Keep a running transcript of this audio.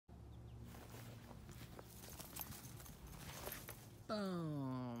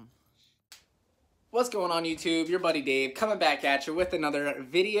What's going on YouTube? Your buddy Dave coming back at you with another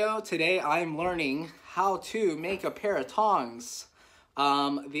video. Today I'm learning how to make a pair of tongs.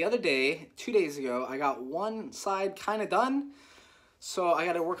 The other day, 2 days ago, I got one side kind of done. So I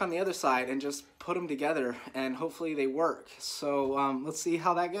got to work on the other side and just put them together and hopefully they work. So let's see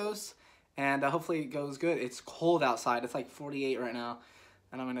how that goes and hopefully it goes good. It's cold outside. It's like 48 right now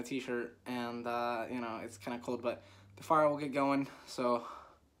and I'm in a t-shirt and you know, it's kind of cold, but the fire will get going. So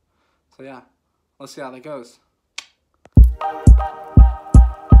yeah. Let's see how that goes.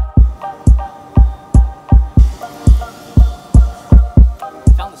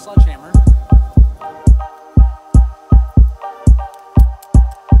 Found the sledgehammer.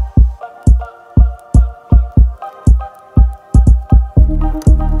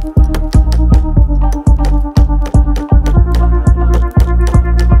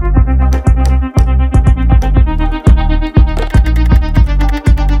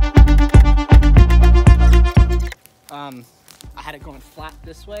 I had it going flat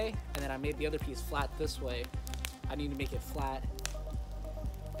this way, and then I made the other piece flat this way. I need to make it flat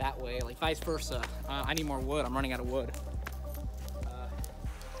that way, like vice versa. I need more wood. I'm running out of wood.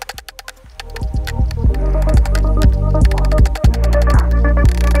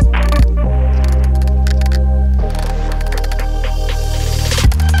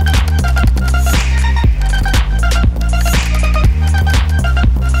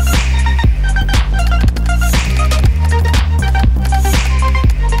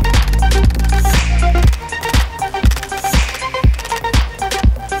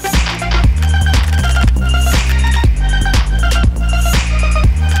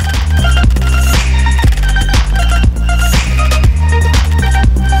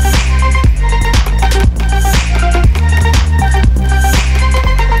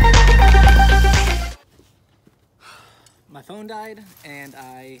 My phone died and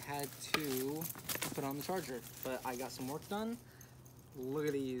I had to put on the charger, but I got some work done. Look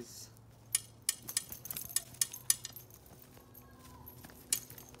at these.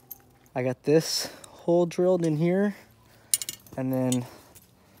 I got this hole drilled in here, and then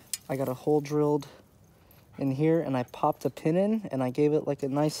I got a hole drilled in here, and I popped a pin in and I gave it like a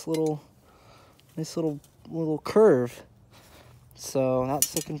nice little curve. So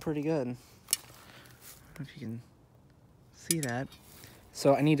that's looking pretty good. I don't know if you can see that.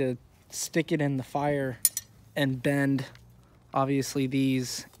 So I need to stick it in the fire and bend obviously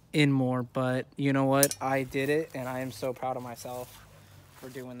these in more, but you know what, I did it and I am so proud of myself for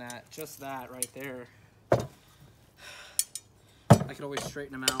doing that. Just that right there. I could always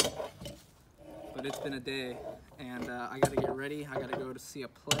straighten them out, but it's been a day and I gotta get ready. I gotta go to see a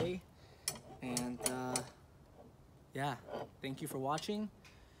play, and yeah, thank you for watching.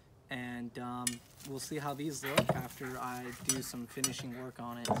 And we'll see how these look after I do some finishing work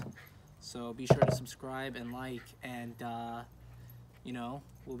on it. So be sure to subscribe and like, and you know,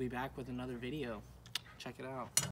 we'll be back with another video. Check it out.